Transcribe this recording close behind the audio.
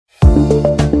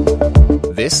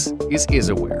This is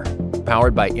IsAware,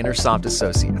 powered by Intersoft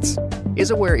Associates.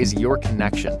 IsAware is your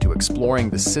connection to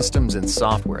exploring the systems and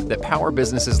software that power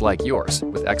businesses like yours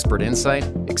with expert insight,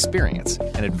 experience,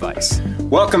 and advice.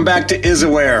 Welcome back to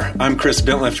IsAware. I'm Chris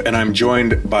Bintliff, and I'm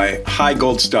joined by Hai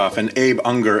Goldstuff and Abe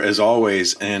Unger, as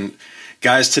always. And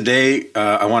guys, today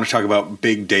I want to talk about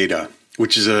big data,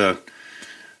 which is a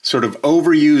sort of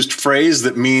overused phrase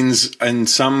that means in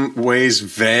some ways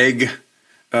vague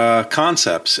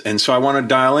concepts. And so I want to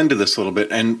dial into this a little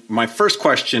bit. And my first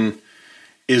question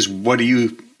is,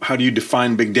 how do you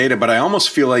define big data? But I almost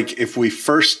feel like if we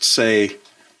first say,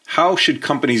 how should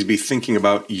companies be thinking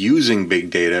about using big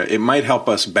data, it might help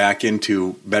us back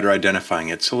into better identifying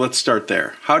it. So let's start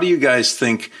there. How do you guys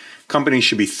think companies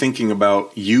should be thinking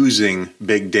about using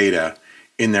big data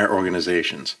in their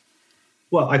organizations?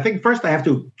 Well, I think first they have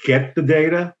to get the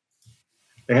data.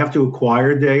 They have to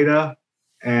acquire data.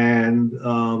 And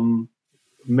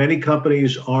many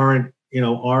companies aren't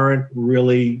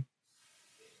really,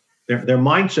 their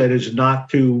mindset is not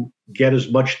to get as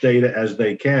much data as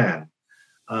they can.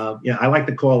 I like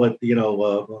to call it,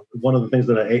 one of the things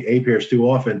that Abe hears too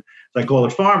often is I call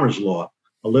it farmer's law.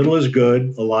 A little is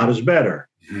good, a lot is better.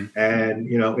 Mm-hmm. And,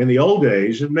 in the old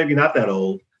days, and maybe not that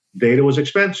old, data was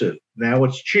expensive. Now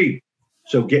it's cheap.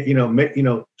 So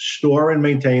store and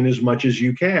maintain as much as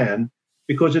you can,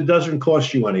 because it doesn't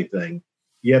cost you anything.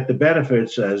 Yet the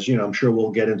benefits, as I'm sure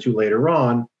we'll get into later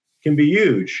on, can be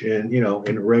huge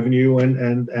in revenue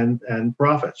and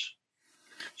profits.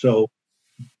 So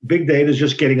big data is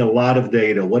just getting a lot of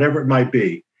data, whatever it might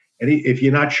be. And if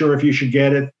you're not sure if you should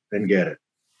get it, then get it.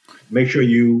 Make sure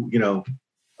you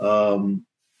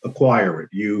acquire it.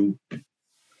 You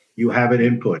have an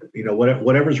input.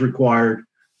 Whatever's required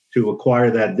to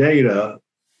acquire that data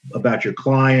about your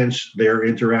clients, their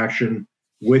interaction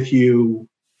with you,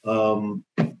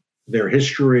 their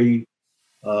history,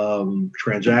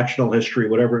 transactional history,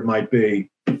 whatever it might be.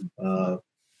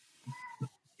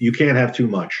 You can't have too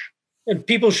much. And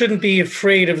people shouldn't be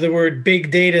afraid of the word big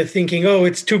data, thinking, oh,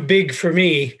 it's too big for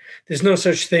me. There's no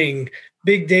such thing.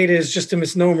 Big data is just a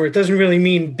misnomer. It doesn't really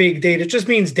mean big data. It just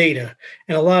means data.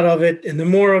 And a lot of it, and the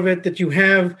more of it that you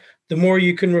have, the more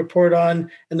you can report on.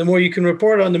 And the more you can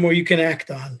report on, the more you can act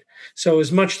on. So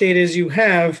as much data as you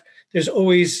have, there's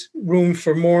always room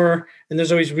for more, and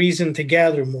there's always reason to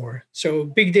gather more. So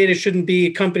big data shouldn't be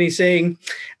a company saying,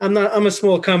 I'm a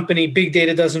small company, big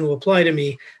data doesn't apply to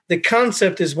me. The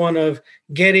concept is one of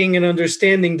getting and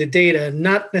understanding the data,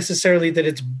 not necessarily that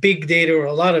it's big data or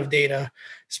a lot of data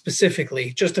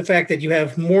specifically, just the fact that you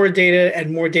have more data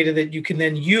and more data that you can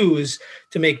then use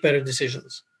to make better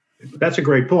decisions. That's a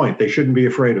great point. They shouldn't be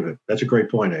afraid of it. That's a great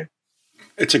point, Abe.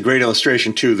 It's a great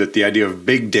illustration, too, that the idea of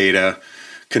big data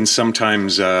can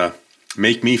sometimes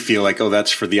make me feel like, oh,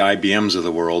 that's for the IBMs of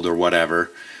the world or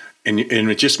whatever. And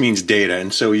it just means data.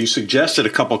 And so you suggested a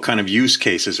couple kind of use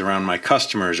cases around my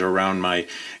customers or around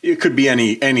it could be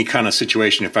any kind of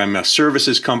situation. If I'm a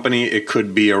services company, it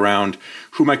could be around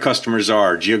who my customers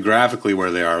are, geographically where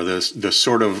they are, the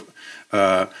sort of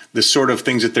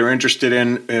things that they're interested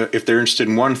in. If they're interested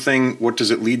in one thing, what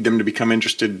does it lead them to become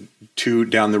interested to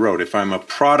down the road? If I'm a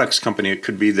products company, it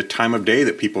could be the time of day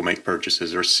that people make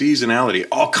purchases or seasonality,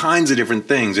 all kinds of different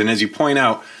things. And as you point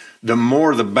out, the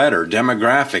more the better.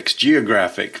 Demographics,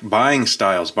 geographic, buying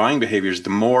styles, buying behaviors, the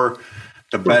more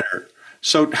the better.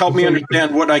 So help me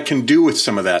understand what I can do with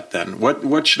some of that then.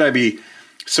 What should I be?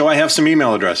 So I have some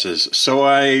email addresses. So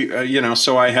I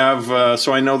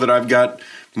know that I've got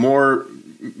more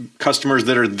customers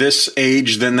that are this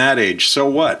age than that age. So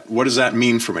what? What does that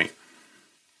mean for me?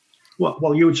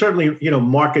 Well, you would certainly,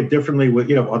 market differently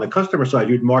with, on the customer side,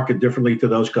 you'd market differently to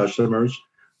those customers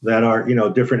that are,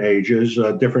 different ages,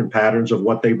 different patterns of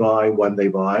what they buy, when they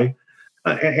buy.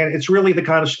 And it's really the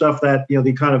kind of stuff that,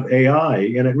 the kind of AI,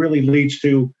 and it really leads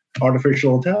to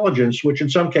artificial intelligence, which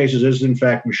in some cases is in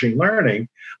fact machine learning.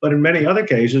 But in many other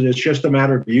cases, it's just a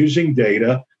matter of using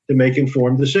data to make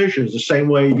informed decisions. The same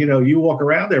way, you walk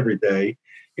around every day,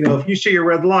 if you see a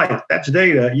red light, that's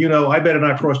data, I better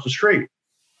not cross the street.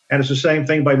 And it's the same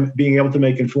thing by being able to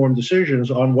make informed decisions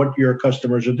on what your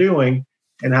customers are doing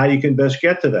and how you can best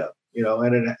get to them,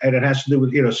 and it has to do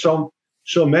with,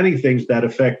 so many things that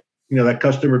affect, that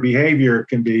customer behavior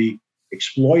can be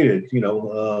exploited,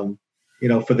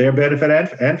 for their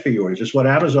benefit and for yours. It's what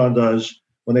Amazon does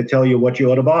when they tell you what you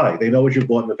ought to buy. They know what you've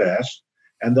bought in the past,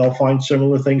 and they'll find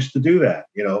similar things to do that,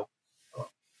 and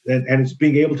it's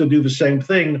being able to do the same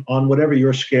thing on whatever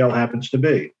your scale happens to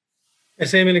be. I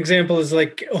say an example is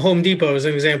like Home Depot as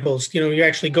an example. You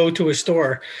actually go to a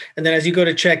store, and then as you go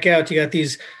to check out, you got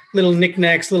these little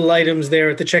knickknacks, little items there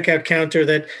at the checkout counter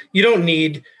that you don't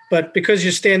need, But because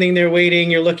you're standing there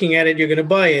waiting, you're looking at it, you're going to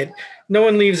buy it. No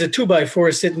one leaves a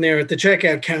 2x4 sitting there at the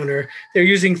checkout counter. They're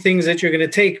using things that you're going to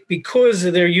take because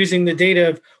they're using the data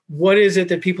of what is it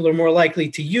that people are more likely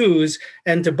to use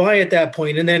and to buy at that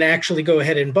point, and then actually go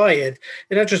ahead and buy it.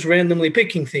 They're not just randomly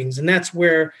picking things. And that's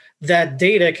where that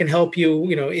data can help you,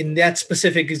 in that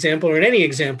specific example or in any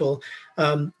example,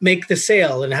 make the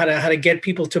sale and how to get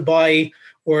people to buy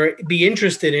or be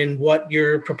interested in what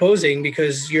you're proposing,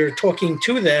 because you're talking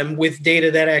to them with data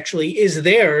that actually is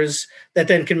theirs that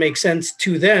then can make sense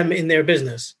to them in their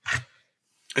business.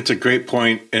 It's a great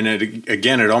point. And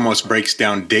it almost breaks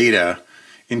down data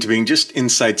into being just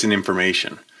insights and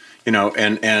information, and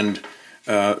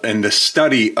the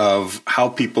study of how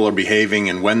people are behaving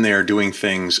and when they're doing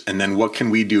things. And then what can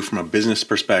we do from a business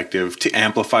perspective to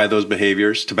amplify those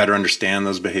behaviors, to better understand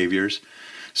those behaviors?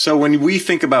 So when we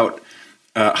think about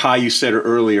how you said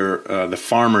earlier, the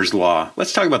farmer's law,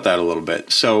 let's talk about that a little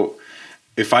bit. So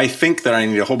if I think that I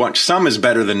need a whole bunch, some is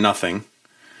better than nothing,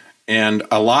 and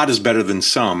a lot is better than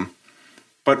some.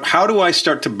 But how do I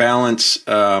start to balance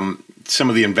some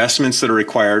of the investments that are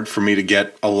required for me to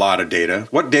get a lot of data?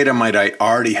 What data might I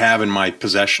already have in my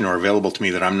possession or available to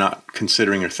me that I'm not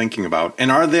considering or thinking about?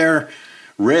 And are there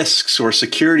risks or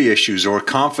security issues or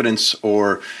confidence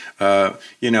or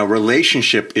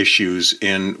relationship issues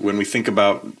when we think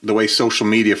about the way social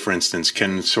media, for instance,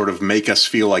 can sort of make us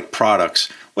feel like products?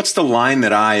 What's the line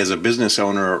that I, as a business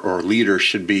owner or leader,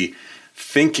 should be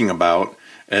thinking about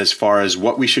as far as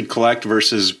what we should collect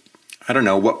versus,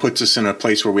 what puts us in a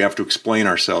place where we have to explain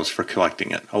ourselves for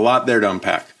collecting it? A lot there to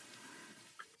unpack.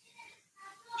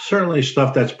 Certainly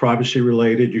stuff that's privacy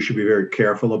related, you should be very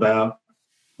careful about.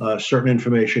 Certain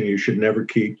information you should never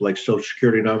keep, like Social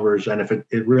Security numbers. And if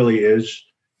it really is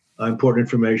important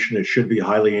information, it should be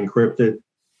highly encrypted.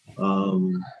 There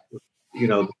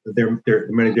are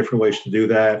many different ways to do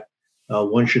that.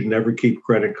 One should never keep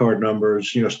credit card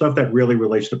numbers, stuff that really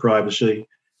relates to privacy.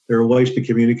 There are ways to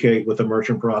communicate with the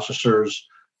merchant processors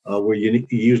where you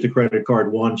use the credit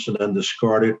card once and then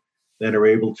discard it, then are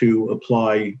able to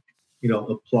apply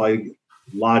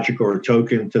logic or a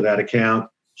token to that account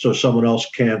so someone else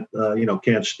can't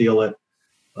steal it.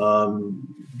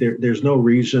 There's no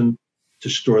reason to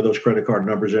store those credit card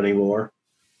numbers anymore.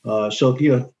 So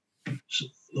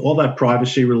all that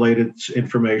privacy related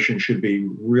information should be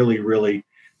really, really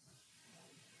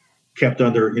kept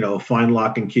under, a fine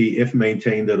lock and key if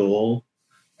maintained at all.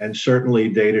 And certainly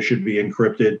data should be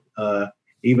encrypted,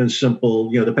 even simple,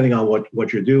 depending on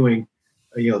what you're doing,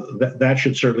 that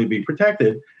should certainly be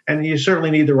protected. And you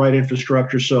certainly need the right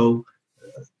infrastructure. So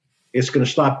it's going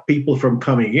to stop people from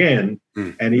coming in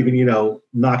and even,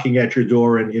 knocking at your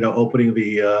door and, opening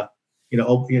the,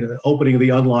 opening the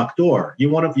unlocked door. You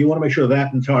want to make sure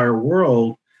that entire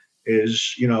world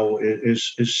is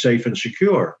safe and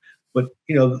secure. But,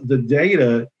 the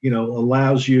data,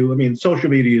 allows you, social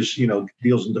media is,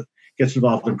 gets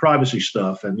involved in privacy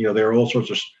stuff. And, there are all sorts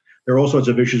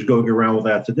of issues going around with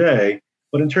that today.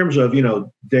 But in terms of,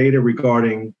 data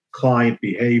regarding client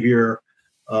behavior,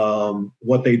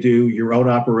 what they do, your own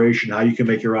operation, how you can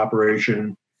make your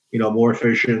operation, more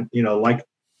efficient,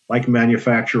 like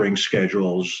manufacturing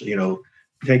schedules,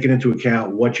 taking into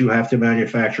account what you have to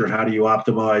manufacture, how do you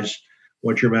optimize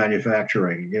what you're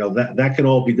manufacturing, that can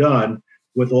all be done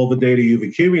with all the data you've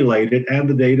accumulated and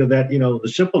the data that, the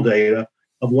simple data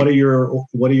of what are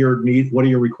your needs, what are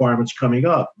your requirements coming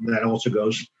up. And that also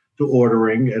goes to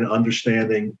ordering and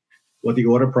understanding what the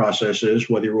order process is,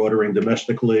 whether you're ordering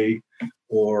domestically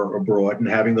or abroad, and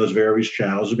having those various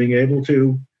channels and being able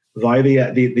to, via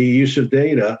the use of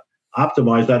data,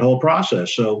 optimize that whole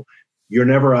process. So you're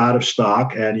never out of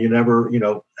stock and you're never,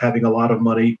 having a lot of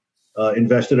money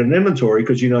invested in inventory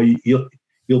because,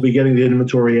 you'll be getting the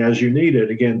inventory as you need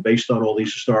it, again, based on all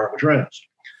these historical trends.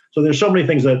 So there's so many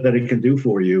things that it can do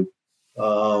for you.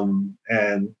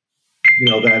 And,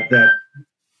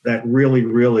 that really,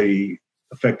 really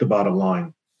affect the bottom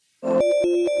line.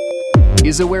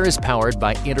 IsaWare is powered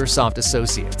by Intersoft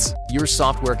Associates, your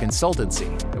software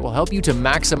consultancy that will help you to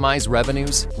maximize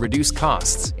revenues, reduce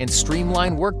costs, and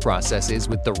streamline work processes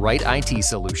with the right IT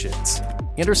solutions.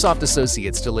 Intersoft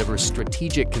Associates delivers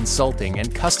strategic consulting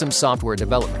and custom software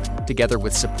development, together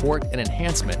with support and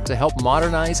enhancement to help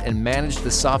modernize and manage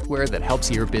the software that helps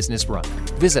your business run.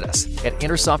 Visit us at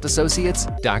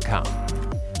Intersoftassociates.com.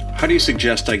 How do you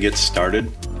suggest I get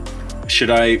started?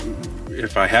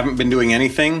 If I haven't been doing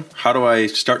anything, how do I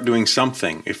start doing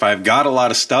something? If I've got a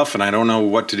lot of stuff and I don't know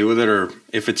what to do with it or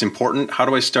if it's important, how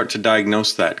do I start to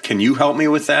diagnose that? Can you help me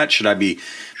with that? Should I be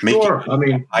making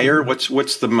it higher? What's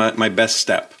my best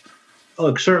step?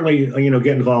 Look, certainly,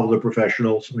 get involved with the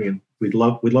professionals. we'd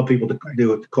love people to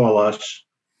do it, to call us.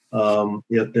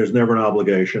 There's never an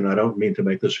obligation. I don't mean to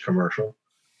make this a commercial,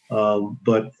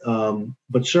 but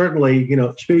certainly,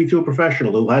 speaking to a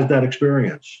professional who has that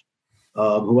experience,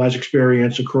 who has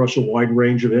experience across a wide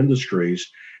range of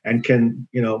industries, and can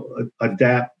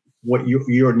adapt what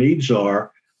your needs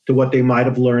are to what they might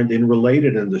have learned in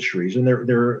related industries. And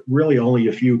there are really only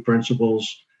a few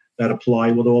principles that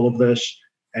apply with all of this.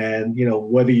 And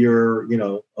whether you're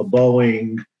a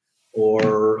Boeing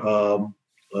or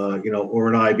or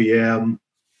an IBM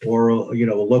or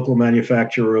a local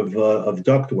manufacturer of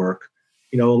ductwork,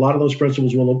 a lot of those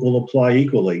principles will apply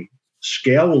equally.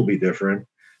 Scale will be different,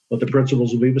 but the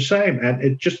principles will be the same. And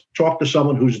it just talk to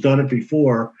someone who's done it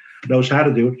before, knows how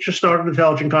to do it. Just start an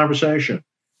intelligent conversation.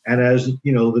 And as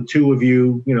the two of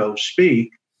you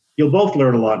speak, you'll both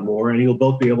learn a lot more, and you'll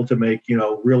both be able to make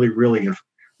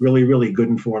really good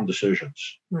informed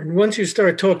decisions. And once you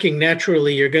start talking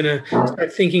naturally, you're going to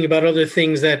start thinking about other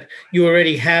things that you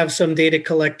already have some data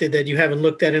collected that you haven't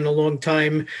looked at in a long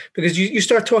time, because you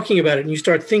start talking about it and you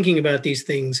start thinking about these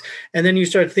things. And then you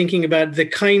start thinking about the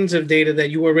kinds of data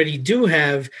that you already do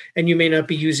have and you may not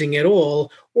be using at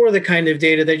all, or the kind of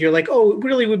data that you're like, oh, it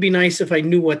really would be nice if I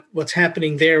knew what's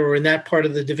happening there or in that part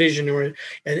of the division or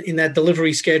in that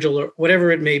delivery schedule or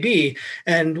whatever it may be.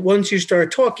 And once you start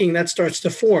talking, that starts to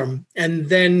form. And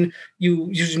then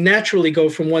you naturally go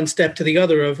from one step to the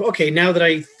other of, okay, now that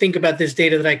I think about this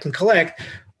data that I can collect,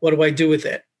 what do I do with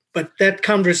it? But that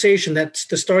conversation, that's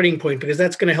the starting point, because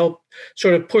that's going to help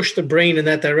sort of push the brain in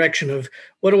that direction of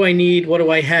what do I need, what do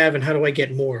I have, and how do I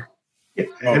get more? Yeah,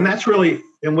 and that's really,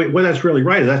 that's really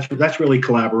right. That's really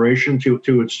collaboration to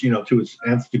its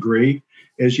nth degree.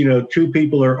 Is two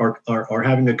people are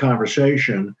having a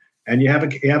conversation, and you have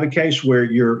a case where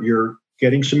you're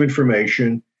getting some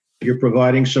information, you're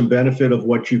providing some benefit of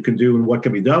what you can do and what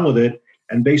can be done with it,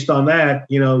 and based on that,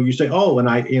 you say, oh, and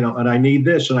I need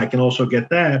this, and I can also get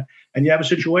that, and you have a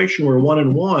situation where 1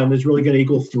 and 1 is really going to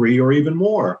equal 3 or even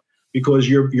more, because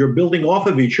you're building off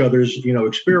of each other's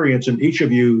experience, and each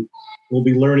of you will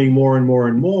be learning more and more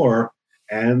and more.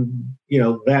 And,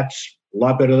 that's a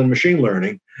lot better than machine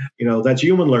learning. That's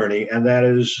human learning. And that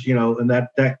is, and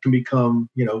that can become,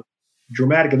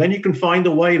 dramatic. And then you can find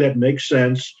a way that makes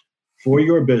sense for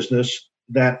your business,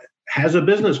 that has a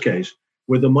business case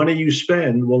where the money you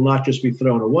spend will not just be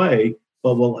thrown away,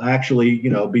 but will actually,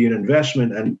 be an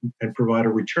investment and provide a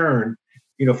return,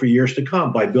 for years to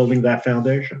come by building that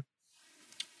foundation.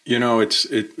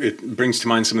 It brings to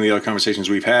mind some of the other conversations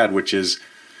we've had, which is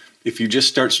if you just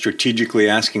start strategically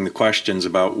asking the questions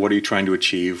about what are you trying to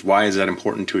achieve, why is that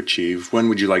important to achieve, when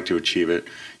would you like to achieve it,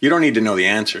 you don't need to know the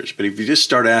answers. But if you just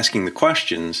start asking the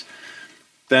questions,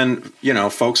 then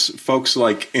folks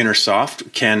like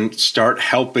Intersoft can start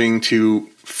helping to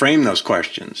frame those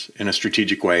questions in a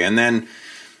strategic way. And then,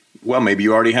 well, maybe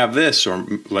you already have this, or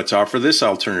let's offer this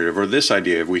alternative or this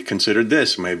idea. Have we considered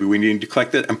this? Maybe we need to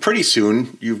collect it. And pretty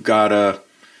soon you've got a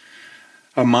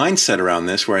mindset around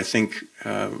this where I think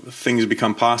things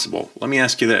become possible. Let me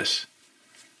ask you this.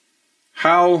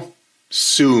 How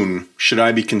soon should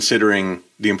I be considering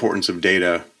the importance of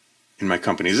data in my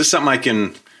company? Is this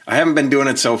something I haven't been doing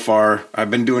it so far. I've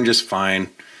been doing just fine.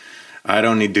 I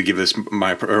don't need to give this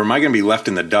or am I going to be left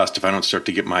in the dust if I don't start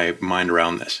to get my mind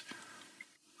around this?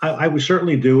 I would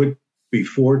certainly do it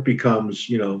before it becomes,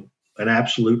 an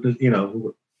absolute,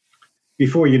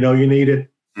 before you need it.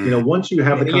 Once you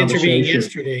have the conversation. The answer being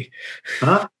yesterday.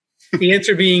 Huh? The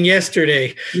answer being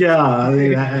yesterday. Yeah,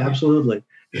 absolutely.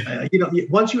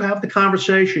 Once you have the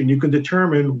conversation, you can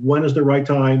determine when is the right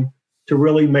time to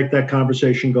really make that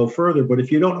conversation go further. But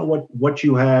if you don't know what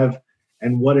you have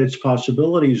and what its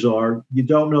possibilities are, you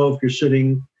don't know if you're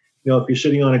sitting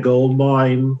on a gold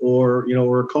mine or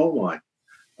a coal mine.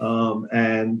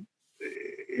 And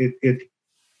it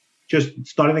just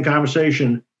starting the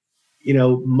conversation,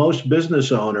 most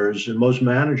business owners and most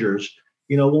managers,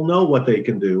 will know what they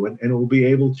can do and will be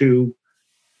able to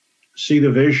see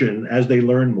the vision as they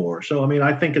learn more. So,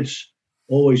 I think it's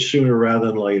always sooner rather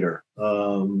than later.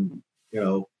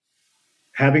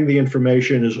 Having the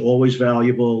information is always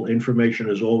valuable. Information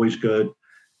is always good.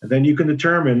 And then you can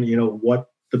determine, what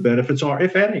the benefits are,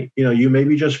 if any. You may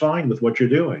be just fine with what you're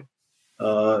doing.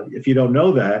 If you don't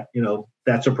know that,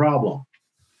 that's a problem.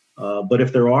 But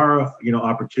if there are,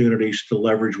 opportunities to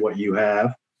leverage what you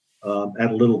have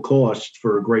at little cost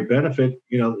for a great benefit,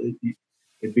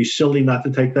 it'd be silly not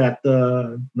to take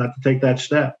that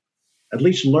step. At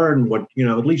least learn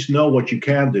at least know what you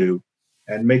can do,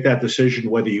 and make that decision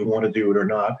whether you want to do it or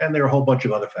not. And there are a whole bunch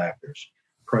of other factors,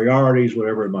 priorities,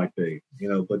 whatever it might be.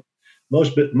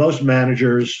 most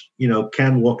managers,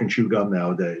 can walk and chew gum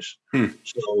nowadays.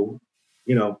 So,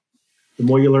 the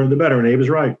more you learn, the better. And Abe is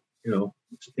right.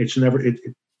 It's never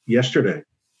yesterday.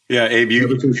 Yeah, Abe,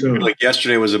 you feel like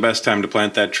yesterday was the best time to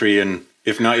plant that tree, and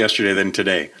if not yesterday, then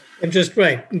today. And just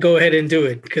go ahead and do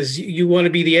it, because you want to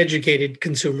be the educated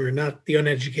consumer, not the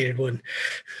uneducated one.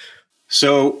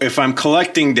 So if I'm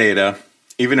collecting data,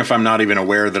 even if I'm not even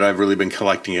aware that I've really been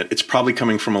collecting it, it's probably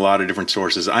coming from a lot of different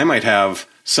sources. I might have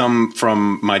some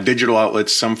from my digital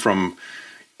outlets, some from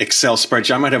Excel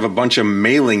spreadsheet. I might have a bunch of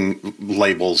mailing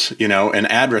labels,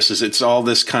 and addresses. It's all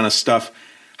this kind of stuff.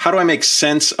 How do I make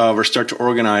sense of or start to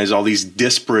organize all these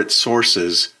disparate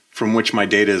sources from which my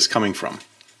data is coming from?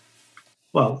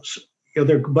 Well,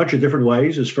 there are a bunch of different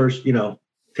ways. Is first,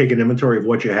 take an inventory of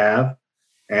what you have.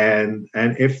 And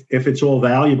if it's all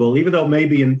valuable, even though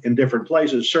maybe in different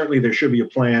places, certainly there should be a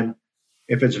plan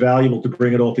if it's valuable to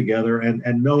bring it all together.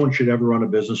 And no one should ever run a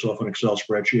business off an Excel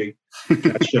spreadsheet.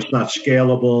 That's just not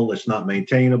scalable. It's not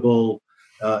maintainable.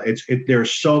 There are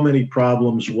so many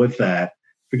problems with that.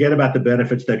 Forget about the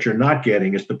benefits that you're not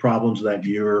getting. It's the problems that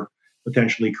you're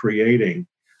potentially creating.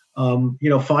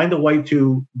 Find a way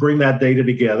to bring that data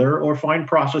together, or find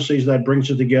processes that brings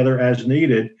it together as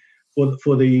needed for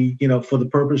the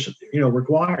purpose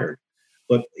required.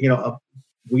 But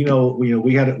we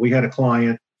had a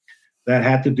client that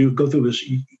had to go through this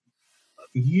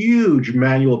huge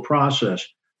manual process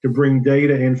to bring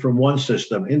data in from one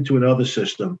system into another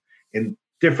system in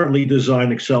differently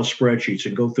designed Excel spreadsheets,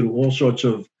 and go through all sorts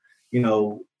of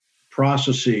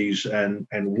processes and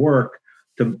work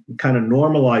to kind of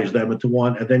normalize them into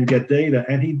one, and then get data.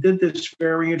 And he did this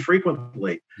very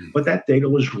infrequently, but that data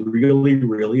was really,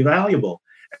 really valuable.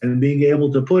 And being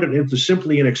able to put it into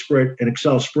simply an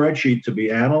Excel spreadsheet to be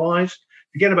analyzed,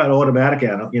 forget about automatic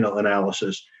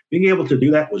analysis. Being able to do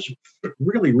that was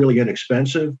really, really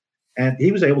inexpensive. And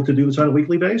he was able to do this on a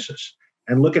weekly basis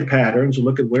and look at patterns and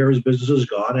look at where his business has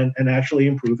gone, and actually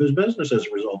improve his business as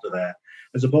a result of that.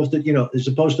 As opposed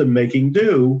to making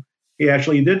do, he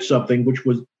actually did something which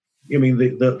was,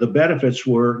 the benefits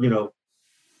were,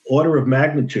 order of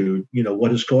magnitude,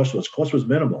 what his cost was. Cost was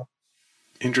minimal.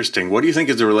 Interesting. What do you think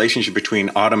is the relationship between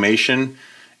automation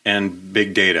and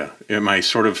big data? Am I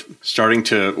sort of starting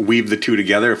to weave the two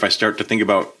together? If I start to think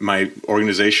about my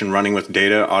organization running with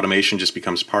data, automation just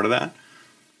becomes part of that?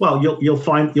 Well, you'll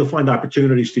find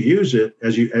opportunities to use it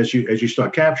as you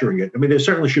start capturing it. There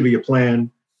certainly should be a plan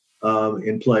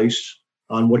in place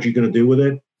on what you're going to do with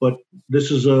it. But this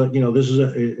is a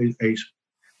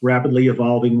rapidly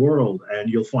evolving world, and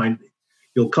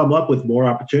you'll come up with more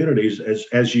opportunities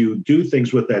as you do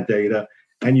things with that data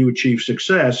and you achieve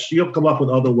success. You'll come up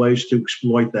with other ways to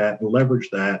exploit that and leverage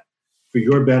that for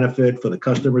your benefit, for the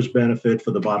customer's benefit, for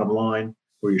the bottom line,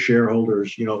 for your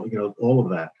shareholders. All of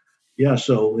that. Yeah.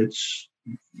 So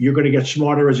you're going to get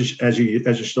smarter as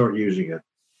you start using it.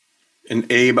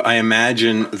 And Abe, I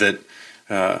imagine that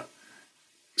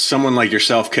someone like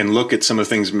yourself can look at some of the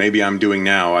things maybe I'm doing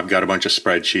now. I've got a bunch of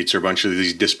spreadsheets or a bunch of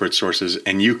these disparate sources,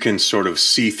 and you can sort of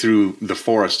see through the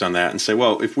forest on that and say,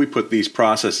 well, if we put these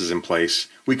processes in place,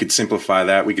 we could simplify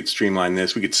that. We could streamline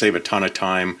this. We could save a ton of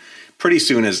time. Pretty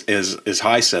soon, as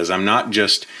Hai says, I'm not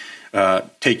just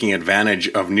taking advantage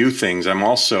of new things. I'm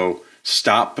also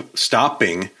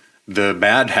stopping the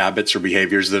bad habits or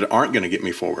behaviors that aren't going to get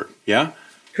me forward. Yeah?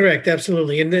 Correct,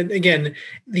 absolutely. And then again,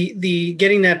 the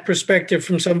getting that perspective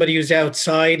from somebody who's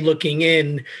outside looking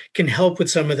in can help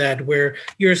with some of that, where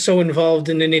you're so involved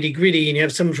in the nitty-gritty and you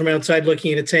have someone from outside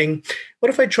looking at it saying, what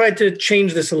if I tried to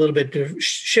change this a little bit, to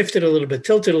shift it a little bit,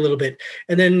 tilt it a little bit?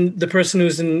 And then the person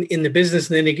who's in the business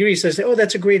and the nitty-gritty says, oh,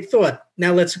 that's a great thought.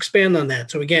 Now let's expand on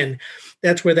that. So again,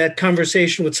 that's where that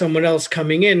conversation with someone else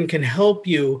coming in can help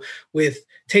you with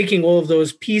taking all of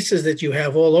those pieces that you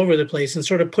have all over the place and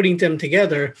sort of putting them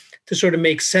together to sort of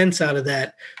make sense out of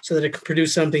that so that it can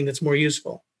produce something that's more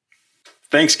useful.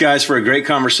 Thanks, guys, for a great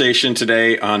conversation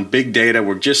today on big data.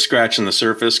 We're just scratching the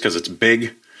surface because it's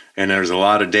big and there's a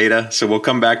lot of data. So we'll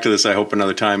come back to this, I hope,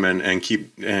 another time and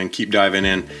keep diving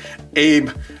in.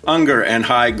 Abe Unger and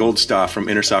Hai Goldstaff from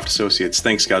Intersoft Associates.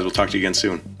 Thanks, guys. We'll talk to you again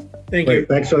soon. Thank you.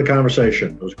 Thanks for the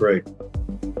conversation. It was great.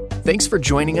 Thanks for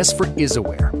joining us for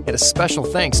IsAware, and a special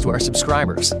thanks to our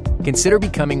subscribers. Consider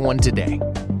becoming one today.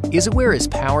 IsAware is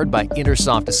powered by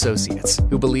Intersoft Associates,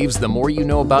 who believes the more you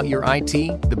know about your IT,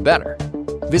 the better.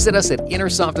 Visit us at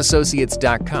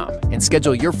Intersoftassociates.com and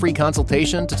schedule your free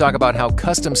consultation to talk about how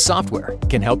custom software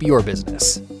can help your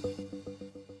business.